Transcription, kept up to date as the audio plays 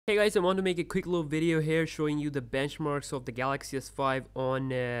Hey guys, I want to make a quick little video here showing you the benchmarks of the Galaxy S5 on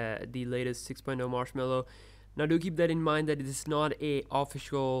the latest 6.0 Marshmallow. Now do keep that in mind that it is not a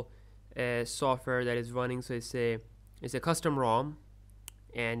official software that is running, so it's a custom ROM,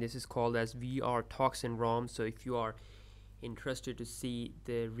 and this is called as VR Toxin ROM. So if you are interested to see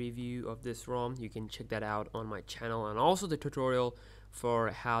the review of this ROM, you can check that out on my channel, and also the tutorial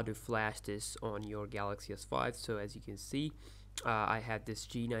for how to flash this on your Galaxy S5. So as you can see, I have this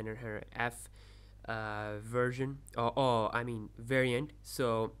G900F variant,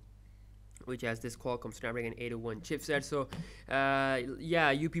 so which has this Qualcomm Snapdragon 801 chipset. So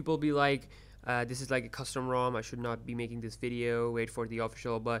yeah, you people be like, this is like a custom ROM, I should not be making this video, wait for the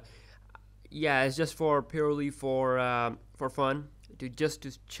official. But yeah, it's just purely for fun, to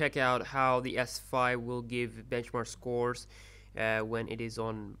check out how the S5 will give benchmark scores when it is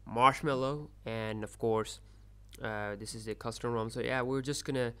on Marshmallow. And of course, this is a custom ROM, so yeah, we're just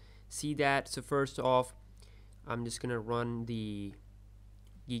gonna see that. So first off, I'm just gonna run the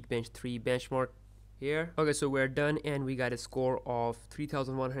Geekbench 3 benchmark here. Okay, so we're done, and we got a score of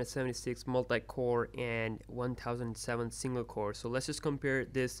 3176 multi-core and 1007 single core. So let's just compare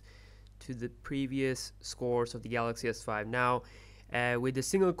this to the previous scores of the Galaxy S5. Now with the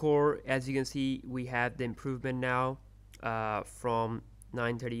single core, as you can see, we have the improvement now from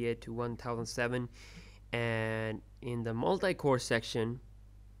 938 to 1007. And in the multi-core section,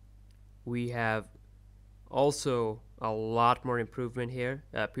 we have also a lot more improvement here.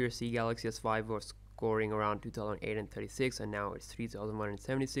 PRC Galaxy S5 was scoring around 2036, and now it's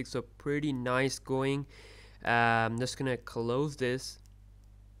 3176, so pretty nice going. I'm just gonna close this,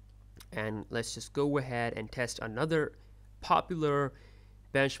 and let's just go ahead and test another popular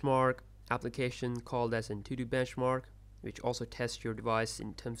benchmark application called as Anrdoid benchmark, which also tests your device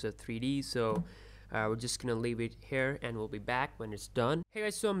in terms of 3D. So we're just gonna leave it here, and we'll be back when it's done. Hey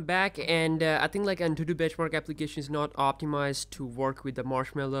guys, so I'm back, and I think like Anrdoid benchmark application is not optimized to work with the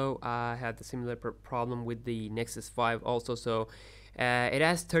Marshmallow. I had the similar problem with the Nexus 5 also. So it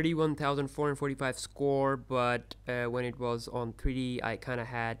has 31,445 score, but when it was on 3D, I kind of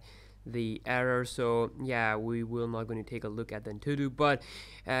had the error. So yeah, we will not going to take a look at the Anrdoid, but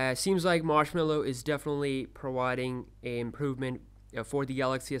seems like Marshmallow is definitely providing an improvement for the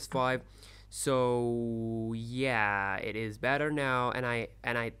Galaxy S5. So yeah, it is better now, and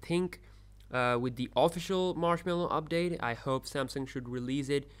I think with the official Marshmallow update, I hope Samsung should release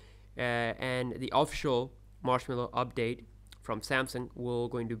it, and the official Marshmallow update from Samsung will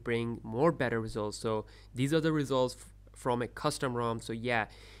going to bring more better results. So these are the results from a custom ROM, so yeah,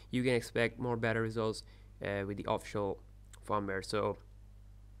 you can expect more better results with the official firmware. So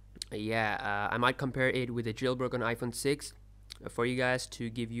yeah, I might compare it with a jailbroken iPhone 6 for you guys to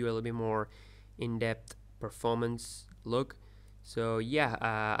give you a little bit more in-depth performance look. So yeah,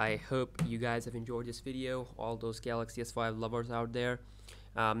 I hope you guys have enjoyed this video, all those Galaxy S5 lovers out there.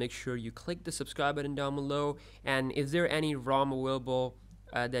 Make sure you click the subscribe button down below, and is there any ROM available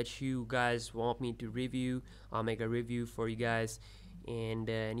that you guys want me to review, I'll make a review for you guys. And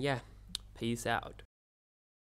yeah, peace out.